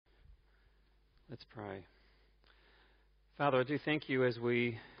Let's pray. Father, I do thank you as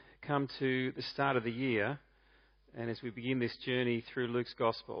we come to the start of the year and as we begin this journey through Luke's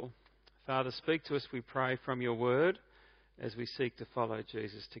Gospel. Father, speak to us, we pray, from your word as we seek to follow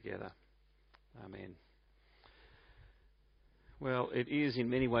Jesus together. Amen. Well, it is in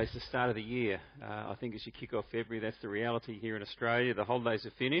many ways the start of the year. I think as you kick off February, that's the reality here in Australia. The holidays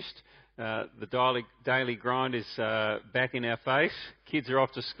are finished. The daily grind is back in our face. Kids are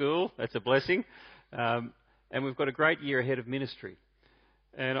off to school. That's a blessing. And we've got a great year ahead of ministry.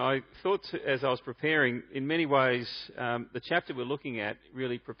 And I thought, as I was preparing, in many ways, the chapter we're looking at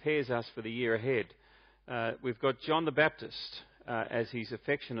really prepares us for the year ahead. We've got John the Baptist, as he's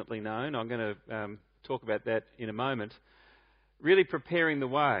affectionately known. I'm going to talk about that in a moment. Really preparing the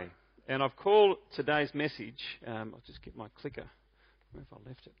way. And I've called today's message, I'll just get my clicker. Where have I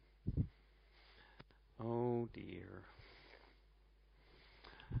left it? Oh dear.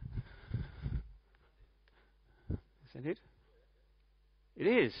 Is that it? It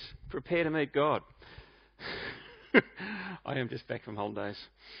is. Prepare to meet God. I am just back from holidays.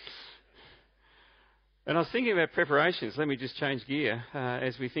 And I was thinking about preparations. Let me just change gear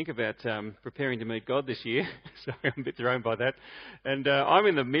as we think about preparing to meet God this year. Sorry, I'm a bit thrown by that. And I'm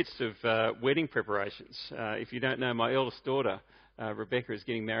in the midst of wedding preparations. If you don't know, my eldest daughter, Rebecca, is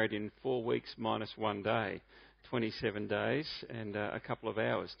getting married in 4 weeks minus 1 day, 27 days and a couple of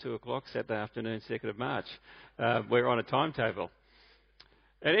hours, 2 o'clock Saturday afternoon, 2nd of March. We're on a timetable.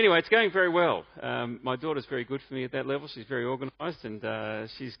 And anyway, it's going very well. My daughter's very good for me at that level. She's very organised and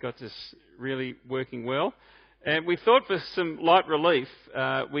she's got this really working well. And we thought for some light relief,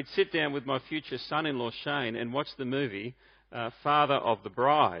 we'd sit down with my future son-in-law Shane and watch the movie Father of the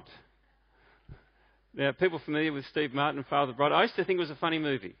Bride. Now, people familiar with Steve Martin, Father of the Bride? I used to think it was a funny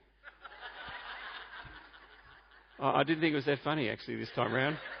movie. I didn't think it was that funny, actually, this time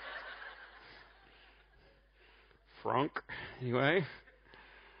round. Frank, anyway.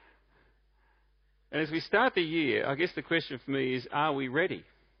 And as we start the year, I guess the question for me is, are we ready?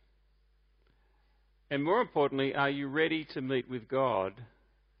 And more importantly, are you ready to meet with God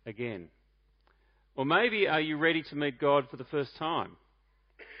again? Or maybe are you ready to meet God for the first time?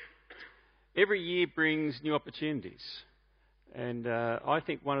 Every year brings new opportunities. And I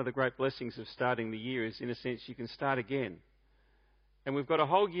think one of the great blessings of starting the year is, in a sense, you can start again. And we've got a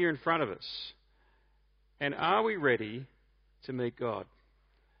whole year in front of us. And are we ready to meet God?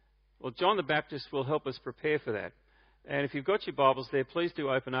 Well, John the Baptist will help us prepare for that. And if you've got your Bibles there, please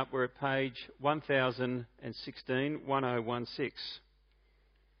do open up. We're at page 1016, 1016.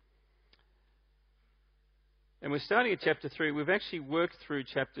 And we're starting at chapter 3. We've actually worked through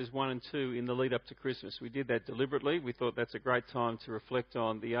chapters 1 and 2 in the lead up to Christmas. We did that deliberately. We thought that's a great time to reflect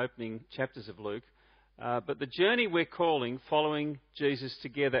on the opening chapters of Luke. But the journey we're calling, Following Jesus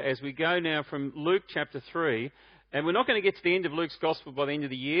Together, as we go now from Luke chapter 3, and we're not going to get to the end of Luke's Gospel by the end of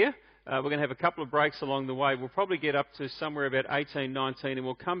the year. We're going to have a couple of breaks along the way. We'll probably get up to somewhere about 18, 19, and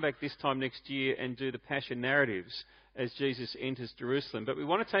we'll come back this time next year and do the Passion narratives as Jesus enters Jerusalem. But we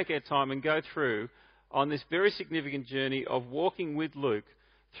want to take our time and go through on this very significant journey of walking with Luke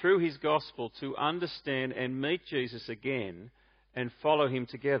through his Gospel to understand and meet Jesus again and follow him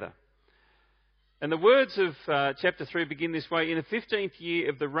together. And the words of chapter 3 begin this way. In the 15th year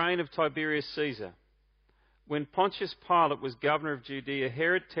of the reign of Tiberius Caesar, when Pontius Pilate was governor of Judea,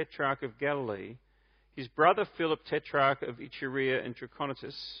 Herod tetrarch of Galilee, his brother Philip tetrarch of Iturea and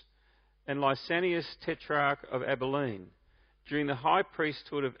Trachonitis, and Lysanias tetrarch of Abilene, during the high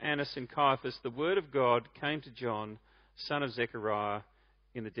priesthood of Annas and Caiaphas, the word of God came to John, son of Zechariah,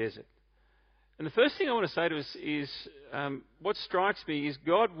 in the desert. And the first thing I want to say to us is, what strikes me is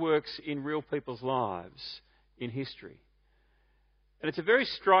God works in real people's lives in history. And it's a very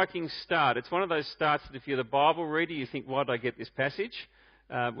striking start. It's one of those starts that if you're the Bible reader, you think, why did I get this passage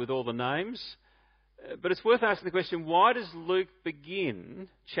with all the names? But it's worth asking the question, why does Luke begin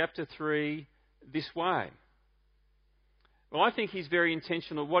chapter 3 this way? Well, I think he's very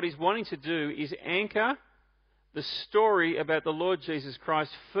intentional. What he's wanting to do is anchor the story about the Lord Jesus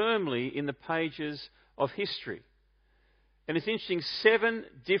Christ firmly in the pages of history. And it's interesting, 7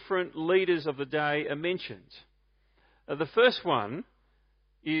 different leaders of the day are mentioned. The first one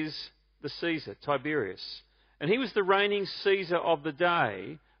is the Caesar, Tiberius. And he was the reigning Caesar of the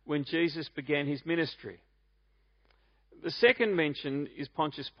day when Jesus began his ministry. The second mention is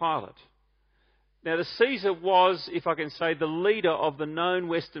Pontius Pilate. Now, the Caesar was, if I can say, the leader of the known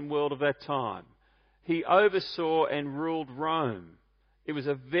Western world of that time. He oversaw and ruled Rome. It was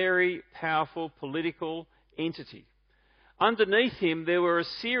a very powerful political entity. Underneath him, there were a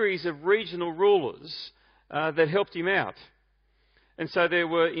series of regional rulers that helped him out. And so there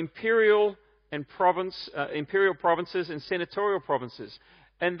were imperial and imperial provinces and senatorial provinces.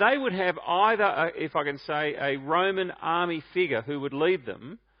 And they would have either, if I can say, a Roman army figure who would lead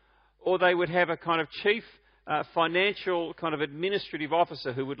them, or they would have a kind of chief financial kind of administrative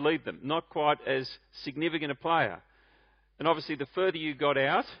officer who would lead them, not quite as significant a player. And obviously the further you got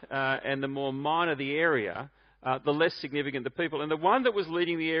out and the more minor the area, the less significant the people. And the one that was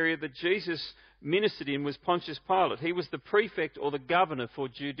leading the area that Jesus ministered in was Pontius Pilate. He was the prefect or the governor for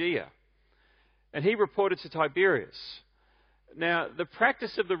Judea. And he reported to Tiberius. Now, the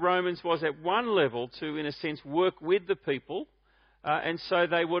practice of the Romans was at one level to, in a sense, work with the people. And so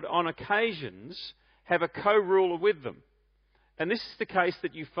they would, on occasions, have a co-ruler with them. And this is the case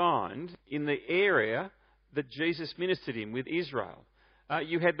that you find in the area that Jesus ministered in with Israel.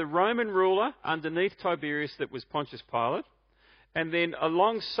 You had the Roman ruler underneath Tiberius that was Pontius Pilate. And then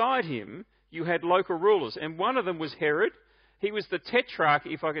alongside him, you had local rulers. And one of them was Herod. He was the tetrarch,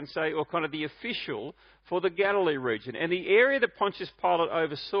 if I can say, or kind of the official for the Galilee region. And the area that Pontius Pilate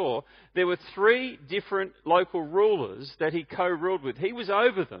oversaw, there were 3 different local rulers that he co-ruled with. He was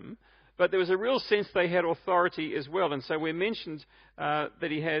over them, but there was a real sense they had authority as well. And so we mentioned that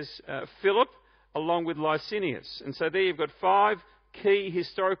he has Philip along with Licinius. And so there you've got 5 key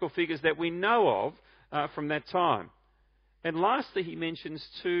historical figures that we know of from that time. And lastly, he mentions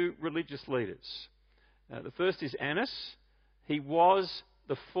 2 religious leaders. The first is Annas. He was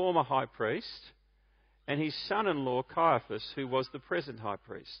the former high priest, and his son-in-law Caiaphas, who was the present high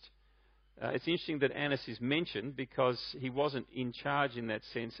priest. It's interesting that Annas is mentioned because he wasn't in charge in that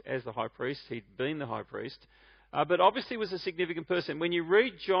sense as the high priest. He'd been the high priest, but obviously was a significant person. When you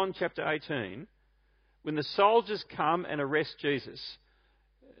read John chapter 18, when the soldiers come and arrest Jesus,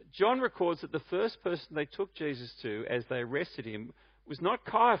 John records that the first person they took Jesus to as they arrested him was not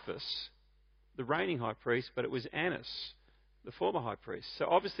Caiaphas, the reigning high priest, but it was Annas, the former high priest. So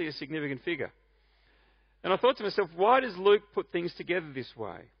obviously a significant figure. And I thought to myself, why does Luke put things together this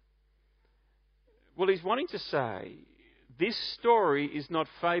way? Well, he's wanting to say this story is not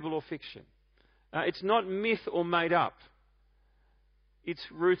fable or fiction. It's not myth or made up. It's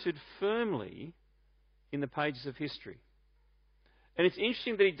rooted firmly in the pages of history. And it's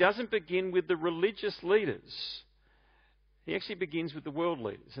interesting that he doesn't begin with the religious leaders. He actually begins with the world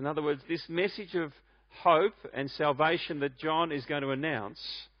leaders. In other words, this message of hope and salvation that John is going to announce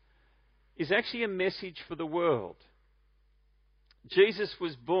is actually a message for the world. Jesus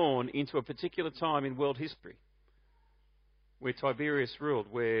was born into a particular time in world history where Tiberius ruled,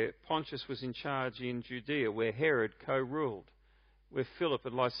 where Pontius was in charge in Judea, where Herod co-ruled, where Philip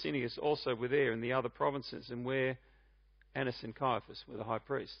and Licinius also were there in the other provinces, and where Annas and Caiaphas were the high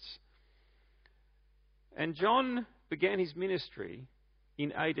priests. And John began his ministry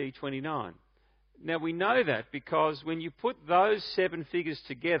in AD 29. Now we know that because when you put those 7 figures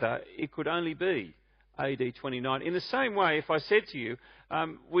together, it could only be AD 29. In the same way, if I said to you,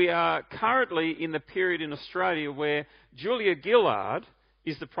 we are currently in the period in Australia where Julia Gillard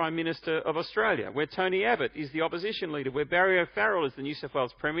is the Prime Minister of Australia, where Tony Abbott is the opposition leader, where Barry O'Farrell is the New South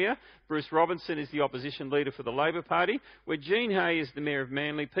Wales Premier, Bruce Robinson is the opposition leader for the Labor Party, where Jean Hay is the Mayor of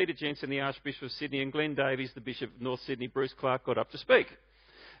Manly, Peter Jensen the Archbishop of Sydney, and Glenn Davies the Bishop of North Sydney. Bruce Clark got up to speak.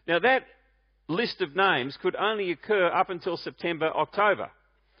 Now that list of names could only occur up until September, October.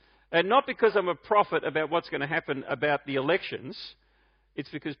 And not because I'm a prophet about what's going to happen about the elections, it's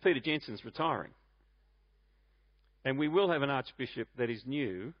because Peter Jensen's retiring. And we will have an Archbishop that is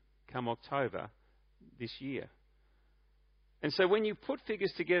new come October this year. And so when you put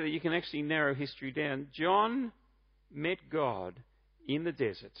figures together, you can actually narrow history down. John met God in the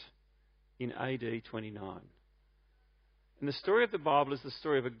desert in AD 29. And the story of the Bible is the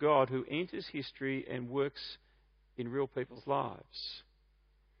story of a God who enters history and works in real people's lives.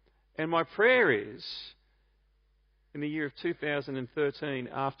 And my prayer is, in the year of 2013,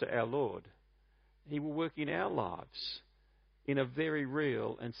 after our Lord, He will work in our lives in a very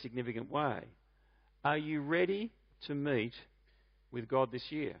real and significant way. Are you ready to meet with God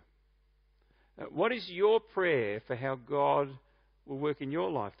this year? What is your prayer for how God will work in your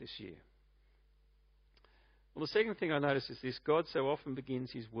life this year? Well, the second thing I notice is this: God so often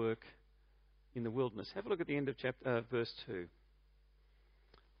begins His work in the wilderness. Have a look at the end of verse 2.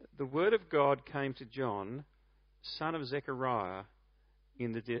 The word of God came to John, son of Zechariah,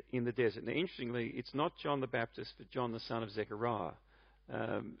 in the desert. Now, interestingly, it's not John the Baptist, but John the son of Zechariah.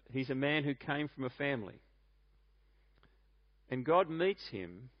 He's a man who came from a family. And God meets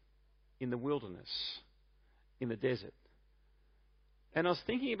him in the wilderness, in the desert. And I was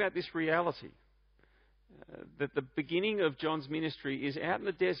thinking about this reality, that the beginning of John's ministry is out in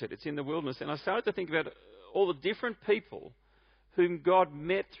the desert. It's in the wilderness. And I started to think about all the different people whom God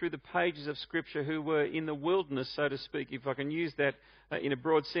met through the pages of Scripture, who were in the wilderness, so to speak, if I can use that in a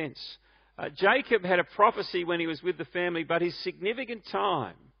broad sense. Jacob had a prophecy when he was with the family, but his significant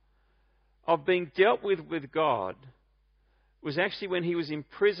time of being dealt with God was actually when he was in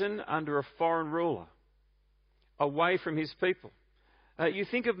prison under a foreign ruler, away from his people. You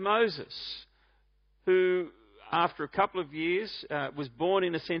think of Moses, who after a couple of years was born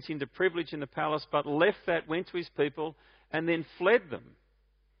in a sense into privilege in the palace, but left that, went to his people and then fled them.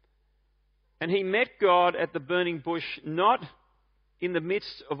 And he met God at the burning bush, not in the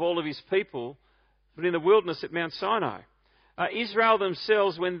midst of all of his people, but in the wilderness at Mount Sinai. Israel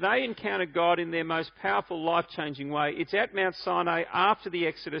themselves, when they encounter God in their most powerful, life-changing way, it's at Mount Sinai after the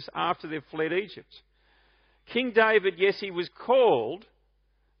Exodus, after they've fled Egypt. King David, yes, he was called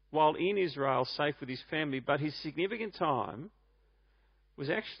while in Israel, safe with his family, but his significant time was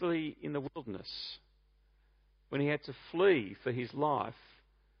actually in the wilderness, when he had to flee for his life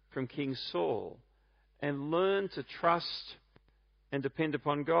from King Saul and learn to trust and depend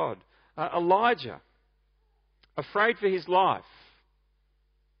upon God. Elijah, afraid for his life,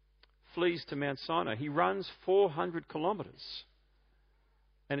 flees to Mount Sinai. He runs 400 kilometres,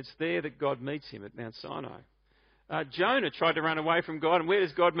 and it's there that God meets him at Mount Sinai. Jonah tried to run away from God, and where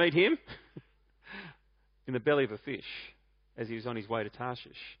does God meet him? In the belly of a fish, as he was on his way to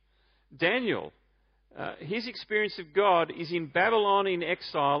Tarshish. Daniel, his experience of God is in Babylon in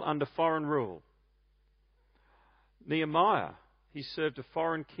exile under foreign rule. Nehemiah, he served a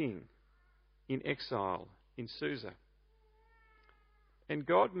foreign king in exile in Susa. And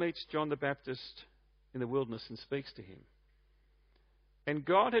God meets John the Baptist in the wilderness and speaks to him. And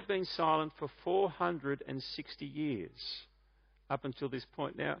God had been silent for 460 years up until this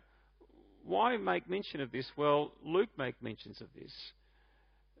point. Now, why make mention of this? Well, Luke makes mentions of this.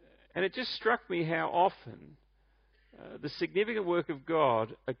 And it just struck me how often the significant work of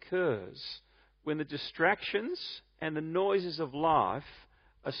God occurs when the distractions and the noises of life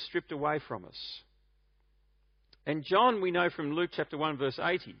are stripped away from us. And John, we know from Luke chapter 1, verse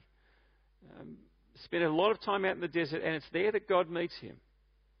 80, spent a lot of time out in the desert, and it's there that God meets him,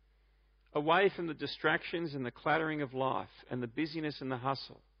 away from the distractions and the clattering of life and the busyness and the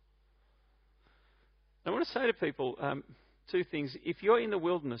hustle. I want to say to people two things. If you're in the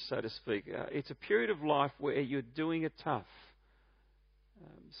wilderness, so to speak, it's a period of life where you're doing it tough.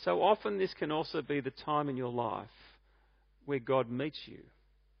 So often this can also be the time in your life where God meets you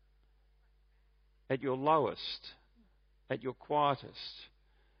at your lowest, at your quietest,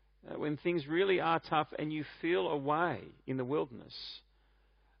 when things really are tough and you feel away in the wilderness.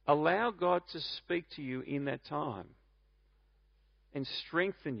 Allow God to speak to you in that time and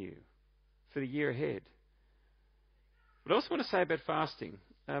strengthen you for the year ahead. But I also want to say about fasting.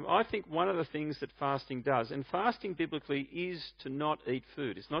 I think one of the things that fasting does, and fasting biblically is to not eat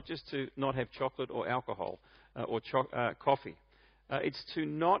food. It's not just to not have chocolate or alcohol or coffee. It's to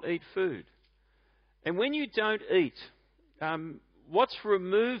not eat food. And when you don't eat, what's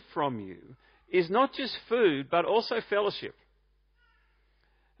removed from you is not just food, but also fellowship.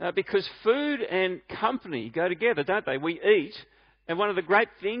 Because food and company go together, don't they? We eat, and one of the great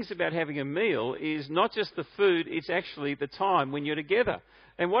things about having a meal is not just the food, it's actually the time when you're together.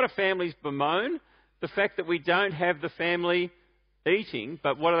 And what do families bemoan? The fact that we don't have the family eating,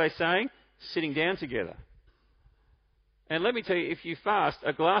 but what are they saying? Sitting down together. And let me tell you, if you fast,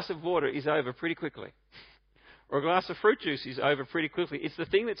 a glass of water is over pretty quickly. Or a glass of fruit juice is over pretty quickly. It's the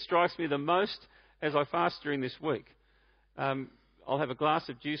thing that strikes me the most as I fast during this week. I'll have a glass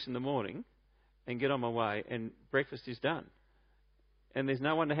of juice in the morning and get on my way, and breakfast is done. And there's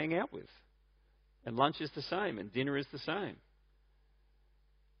no one to hang out with. And lunch is the same, and dinner is the same.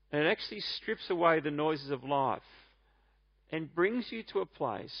 And it actually strips away the noises of life and brings you to a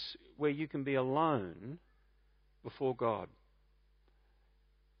place where you can be alone before God.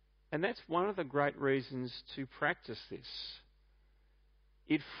 And that's one of the great reasons to practice this.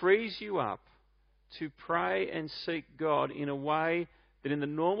 It frees you up to pray and seek God in a way that in the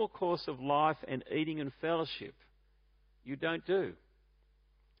normal course of life and eating and fellowship, you don't do.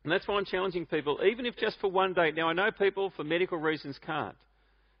 And that's why I'm challenging people, even if just for one day. Now, I know people for medical reasons can't.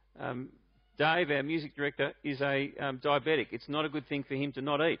 Dave, our music director, is a diabetic. It's not a good thing for him to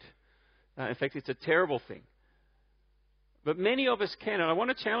not eat. In fact, it's a terrible thing. But many of us can, and I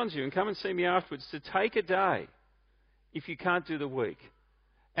want to challenge you, and come and see me afterwards, to take a day, if you can't do the week,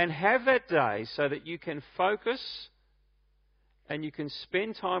 and have that day so that you can focus and you can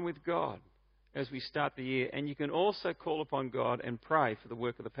spend time with God as we start the year, and you can also call upon God and pray for the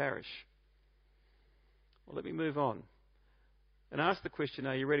work of the parish. Well, let me move on and ask the question,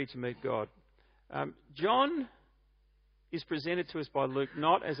 are you ready to meet God? John is presented to us by Luke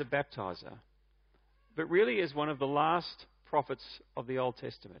not as a baptizer, but really as one of the last prophets of the Old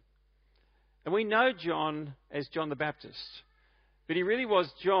Testament. And we know John as John the Baptist, but he really was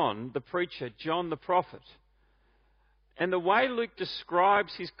John the preacher, John the prophet. And the way Luke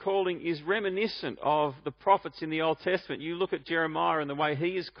describes his calling is reminiscent of the prophets in the Old Testament. You look at Jeremiah and the way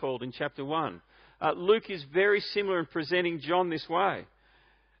he is called in chapter 1. Luke is very similar in presenting John this way.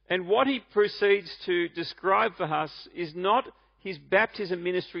 And what he proceeds to describe for us is not his baptism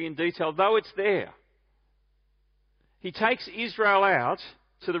ministry in detail, though it's there. He takes Israel out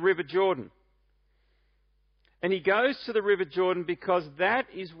to the River Jordan. And he goes to the River Jordan because that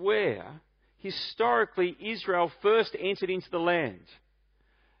is where, historically, Israel first entered into the land.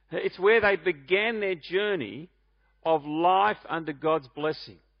 It's where they began their journey of life under God's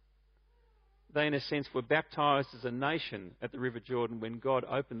blessing. They, in a sense, were baptized as a nation at the River Jordan when God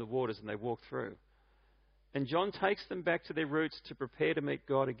opened the waters and they walked through. And John takes them back to their roots to prepare to meet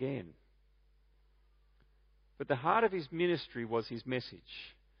God again. But the heart of his ministry was his message.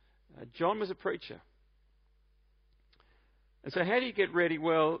 John was a preacher. And so how do you get ready?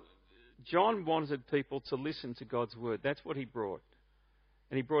 Well, John wanted people to listen to God's word. That's what he brought.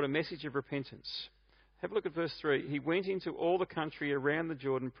 And he brought a message of repentance. Have a look at verse 3. He went into all the country around the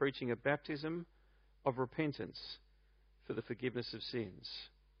Jordan preaching a baptism of repentance for the forgiveness of sins.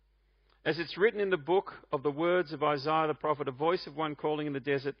 As it's written in the book of the words of Isaiah the prophet, a voice of one calling in the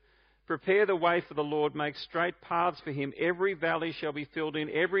desert, prepare the way for the Lord, make straight paths for him. Every valley shall be filled in,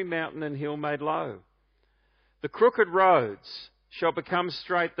 every mountain and hill made low. The crooked roads shall become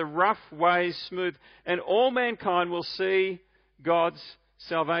straight, the rough ways smooth, and all mankind will see God's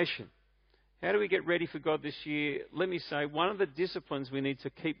salvation. How do we get ready for God this year? Let me say, one of the disciplines we need to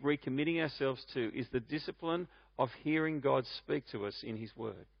keep recommitting ourselves to is the discipline of hearing God speak to us in his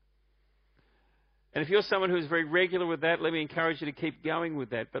word. And if you're someone who's very regular with that, let me encourage you to keep going with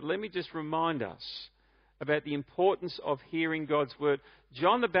that. But let me just remind us about the importance of hearing God's word.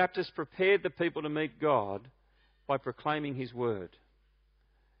 John the Baptist prepared the people to meet God by proclaiming his word.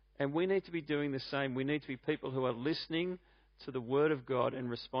 And we need to be doing the same. We need to be people who are listening to the word of God and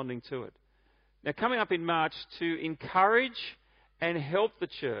responding to it. Now, coming up in March, to encourage and help the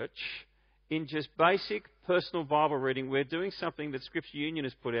church in just basic personal Bible reading, we're doing something that Scripture Union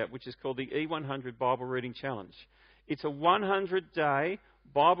has put out, which is called the E100 Bible Reading Challenge. It's a 100-day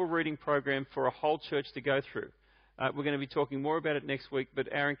Bible reading program for a whole church to go through. We're going to be talking more about it next week,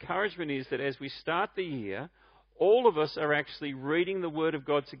 but our encouragement is that as we start the year, all of us are actually reading the Word of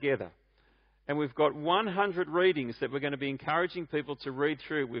God together. And we've got 100 readings that we're going to be encouraging people to read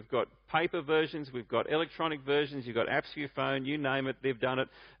through. We've got paper versions, we've got electronic versions, you've got apps for your phone, you name it, they've done it,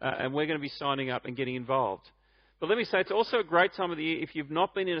 and we're going to be signing up and getting involved. But let me say, it's also a great time of the year, if you've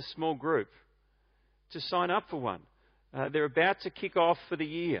not been in a small group, to sign up for one. They're about to kick off for the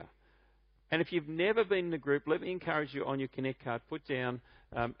year. And if you've never been in a group, let me encourage you on your Connect card, put down,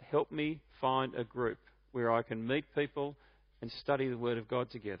 help me find a group where I can meet people and study the Word of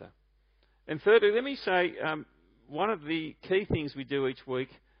God together. And thirdly, let me say, one of the key things we do each week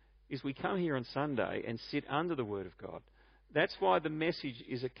is we come here on Sunday and sit under the Word of God. That's why the message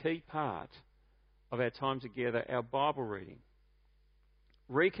is a key part of our time together, our Bible reading.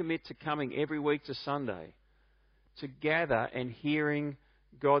 Recommit to coming every week to Sunday, to gather and hearing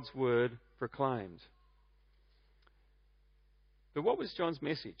God's Word proclaimed. But what was John's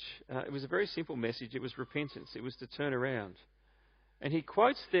message? It was a very simple message. It was repentance. It was to turn around. And he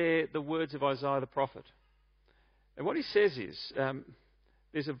quotes there the words of Isaiah the prophet. And what he says is,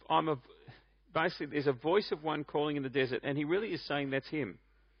 there's a voice of one calling in the desert, and he really is saying that's him.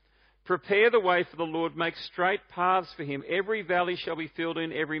 Prepare the way for the Lord, make straight paths for him. Every valley shall be filled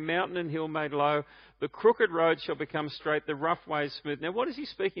in, every mountain and hill made low. The crooked road shall become straight, the rough ways smooth. Now, what is he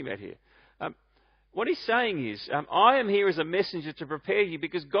speaking about here? What he's saying is, I am here as a messenger to prepare you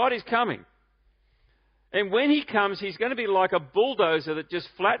because God is coming. And when he comes, he's going to be like a bulldozer that just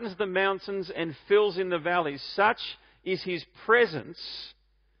flattens the mountains and fills in the valleys. Such is his presence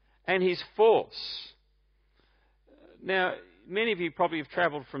and his force. Now, many of you probably have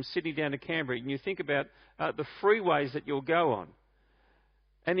travelled from Sydney down to Canberra, and you think about the freeways that you'll go on.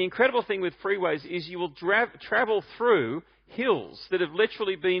 And the incredible thing with freeways is you will travel through hills that have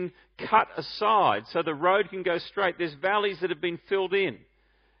literally been cut aside so the road can go straight. There's valleys that have been filled in.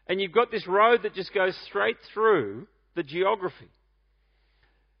 And you've got this road that just goes straight through the geography.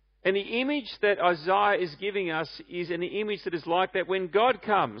 And the image that Isaiah is giving us is an image that is like that. When God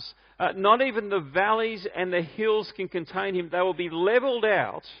comes, not even the valleys and the hills can contain him. They will be levelled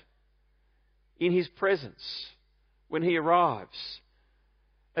out in his presence when he arrives.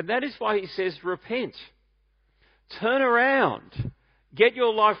 And that is why he says, repent. Turn around. Get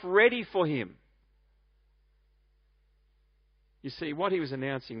your life ready for him. You see, what he was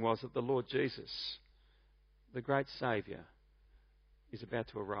announcing was that the Lord Jesus, the great Saviour, is about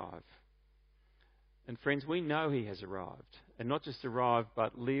to arrive. And friends, we know he has arrived. And not just arrived,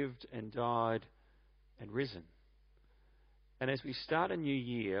 but lived and died and risen. And as we start a new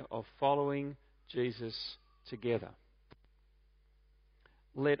year of following Jesus together,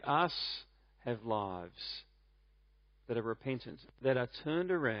 let us have lives that are repentant, that are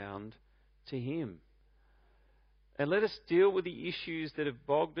turned around to him. And let us deal with the issues that have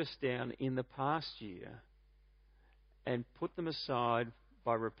bogged us down in the past year and put them aside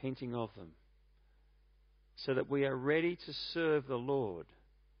by repenting of them, so that we are ready to serve the Lord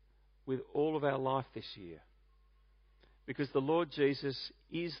with all of our life this year. Because the Lord Jesus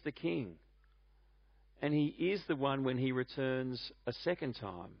is the King, and he is the one, when he returns a second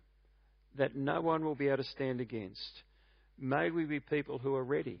time, that no one will be able to stand against. May we be people who are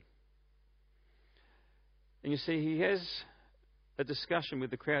ready. And you see, he has a discussion with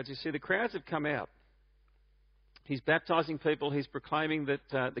the crowds. You see, the crowds have come out. He's baptizing people. He's proclaiming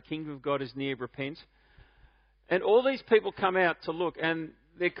that the kingdom of God is near, repent. And all these people come out to look, and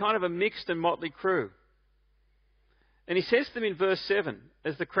they're kind of a mixed and motley crew. And he says to them in verse 7,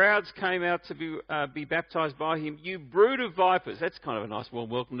 as the crowds came out to be baptized by him, "You brood of vipers." That's kind of a nice warm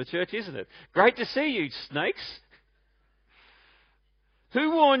welcome to church, isn't it? Great to see you, snakes.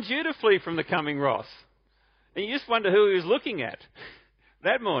 Who warned you to flee from the coming wrath? And you just wonder who he was looking at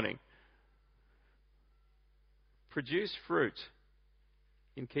that morning. Produce fruit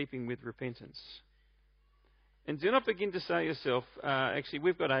in keeping with repentance. And do not begin to say to yourself, actually,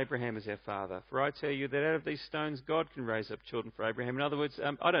 we've got Abraham as our father. For I tell you that out of these stones, God can raise up children for Abraham. In other words,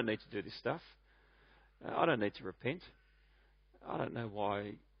 I don't need to do this stuff. I don't need to repent. I don't know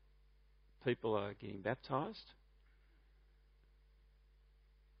why people are getting baptized.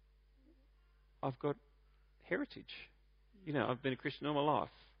 I've got heritage. You know, I've been a Christian all my life.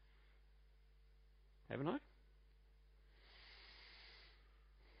 Haven't I?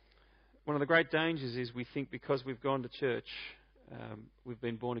 One of the great dangers is we think because we've gone to church, we've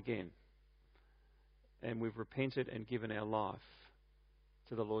been born again. And we've repented and given our life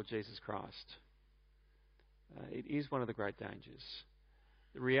to the Lord Jesus Christ. It is one of the great dangers.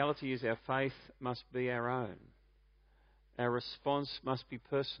 The reality is our faith must be our own. Our response must be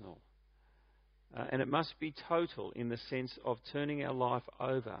personal. And it must be total in the sense of turning our life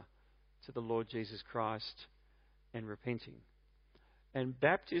over to the Lord Jesus Christ and repenting. And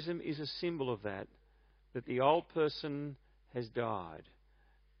baptism is a symbol of that the old person has died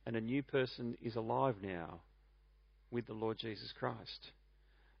and a new person is alive now with the Lord Jesus Christ.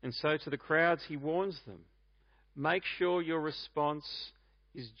 And so to the crowds he warns them, make sure your response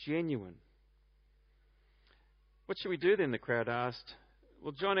is genuine. What should we do then, the crowd asked.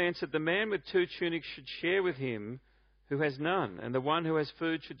 Well, John answered, the man with 2 tunics should share with him who has none, and the one who has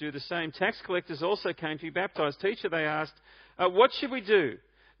food should do the same. Tax collectors also came to be baptized. Teacher, they asked, what should we do?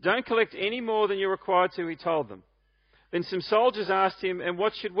 Don't collect any more than you're required to, he told them. Then some soldiers asked him, and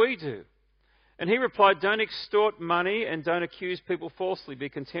what should we do? And he replied, don't extort money and don't accuse people falsely. Be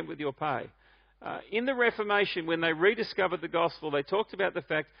content with your pay. In the Reformation, when they rediscovered the gospel, they talked about the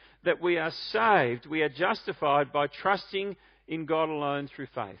fact that we are saved, we are justified by trusting in God alone through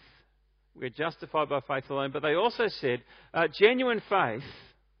faith. We're justified by faith alone. But they also said genuine faith,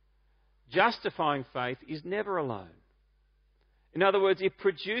 justifying faith, is never alone. In other words, it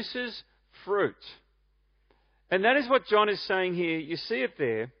produces fruit. And that is what John is saying here. You see it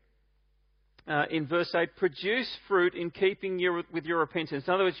there in verse 8. Produce fruit in keeping with your repentance.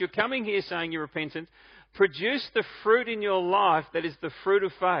 In other words, you're coming here saying you're repentant. Produce the fruit in your life that is the fruit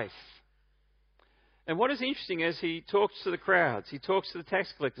of faith. And what is interesting, as he talks to the crowds, he talks to the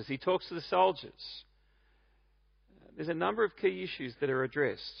tax collectors, he talks to the soldiers, there's a number of key issues that are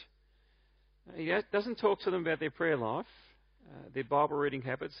addressed. He doesn't talk to them about their prayer life, their Bible reading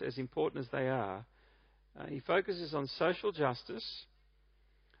habits, as important as they are. He focuses on social justice,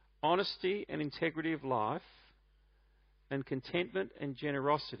 honesty and integrity of life, and contentment and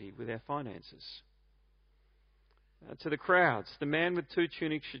generosity with our finances. To the crowds, the man with 2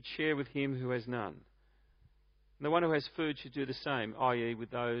 tunics should share with him who has none. And the one who has food should do the same, i.e. with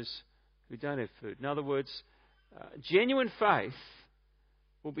those who don't have food. In other words, genuine faith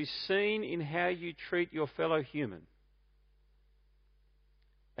will be seen in how you treat your fellow human.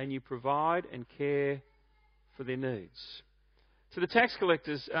 And you provide and care for their needs. To the tax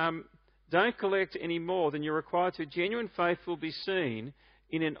collectors, don't collect any more than you're required to. Genuine faith will be seen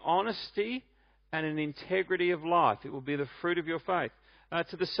in an honesty and an integrity of life. It will be the fruit of your faith.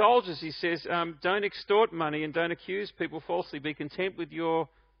 To the soldiers, he says, don't extort money and don't accuse people falsely. Be content with your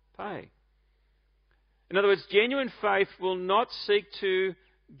pay. In other words, genuine faith will not seek to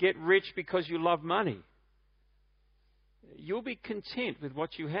get rich because you love money. You'll be content with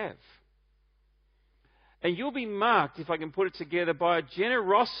what you have. And you'll be marked, if I can put it together, by a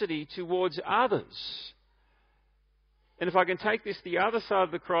generosity towards others. And if I can take this the other side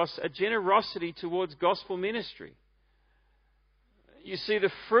of the cross, a generosity towards gospel ministry. You see,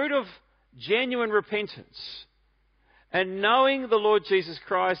 the fruit of genuine repentance and knowing the Lord Jesus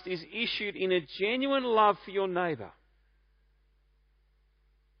Christ is issued in a genuine love for your neighbour,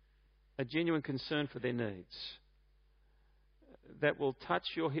 a genuine concern for their needs that will touch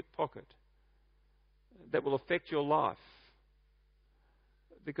your hip pocket, that will affect your life.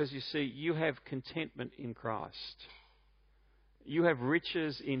 Because you see, you have contentment in Christ. You have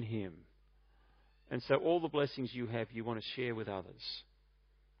riches in Him. And so all the blessings you have, you want to share with others.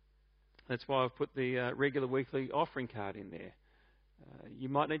 That's why I've put the regular weekly offering card in there. You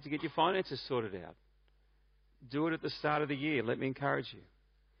might need to get your finances sorted out. Do it at the start of the year. Let me encourage you.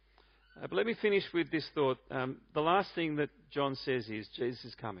 But let me finish with this thought. The last thing that John says is Jesus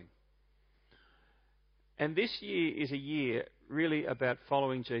is coming. And this year is a year really about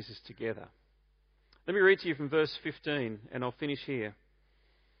following Jesus together. Let me read to you from verse 15, and I'll finish here.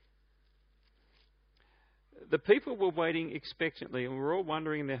 The people were waiting expectantly and were all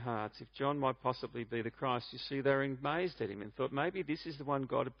wondering in their hearts if John might possibly be the Christ. You see, they were amazed at him and thought maybe this is the one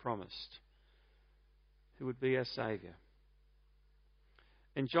God had promised, who would be our Saviour.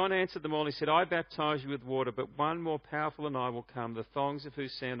 And John answered them all. He said, I baptize you with water, but one more powerful than I will come, the thongs of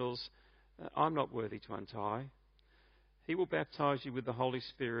whose sandals I'm not worthy to untie. He will baptize you with the Holy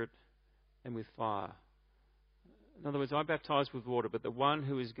Spirit and with fire. In other words, I baptize with water, but the one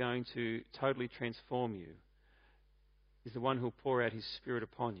who is going to totally transform you is the one who will pour out His Spirit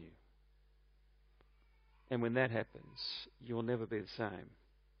upon you. And when that happens, you will never be the same.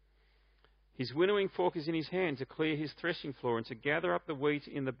 His winnowing fork is in His hand to clear His threshing floor and to gather up the wheat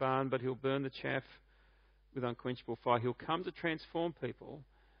in the barn, but He'll burn the chaff with unquenchable fire. He'll come to transform people.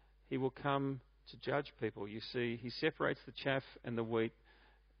 He will come to judge people. You see, He separates the chaff and the wheat,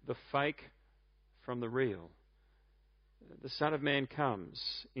 the fake from the real. The Son of Man comes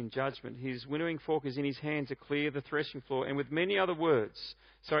in judgment. His winnowing fork is in His hand to clear the threshing floor. And with many other words,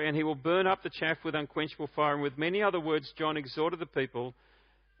 and He will burn up the chaff with unquenchable fire. And with many other words, John exhorted the people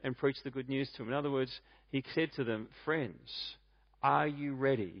and preached the good news to them. In other words, he said to them, friends, are you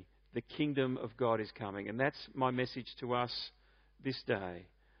ready? The kingdom of God is coming. And that's my message to us this day.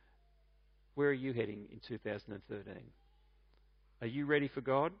 Where are you heading in 2013? Are you ready for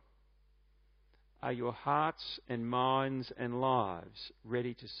God? Are your hearts and minds and lives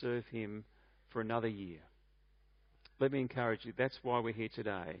ready to serve Him for another year? Let me encourage you. That's why we're here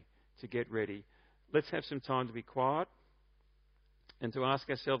today, to get ready. Let's have some time to be quiet and to ask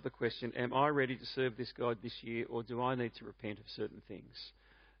ourselves the question, am I ready to serve this God this year, or do I need to repent of certain things?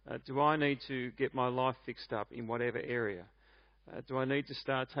 Do I need to get my life fixed up in whatever area? Do I need to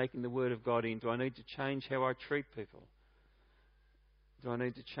start taking the Word of God in? Do I need to change how I treat people? Do I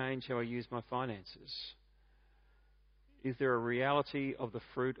need to change how I use my finances? Is there a reality of the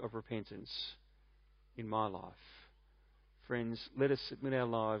fruit of repentance in my life? Friends, let us submit our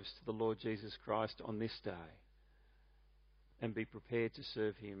lives to the Lord Jesus Christ on this day and be prepared to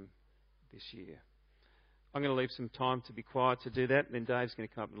serve Him this year. I'm going to leave some time to be quiet to do that, and then Dave's going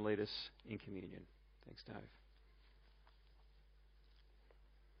to come up and lead us in communion. Thanks, Dave.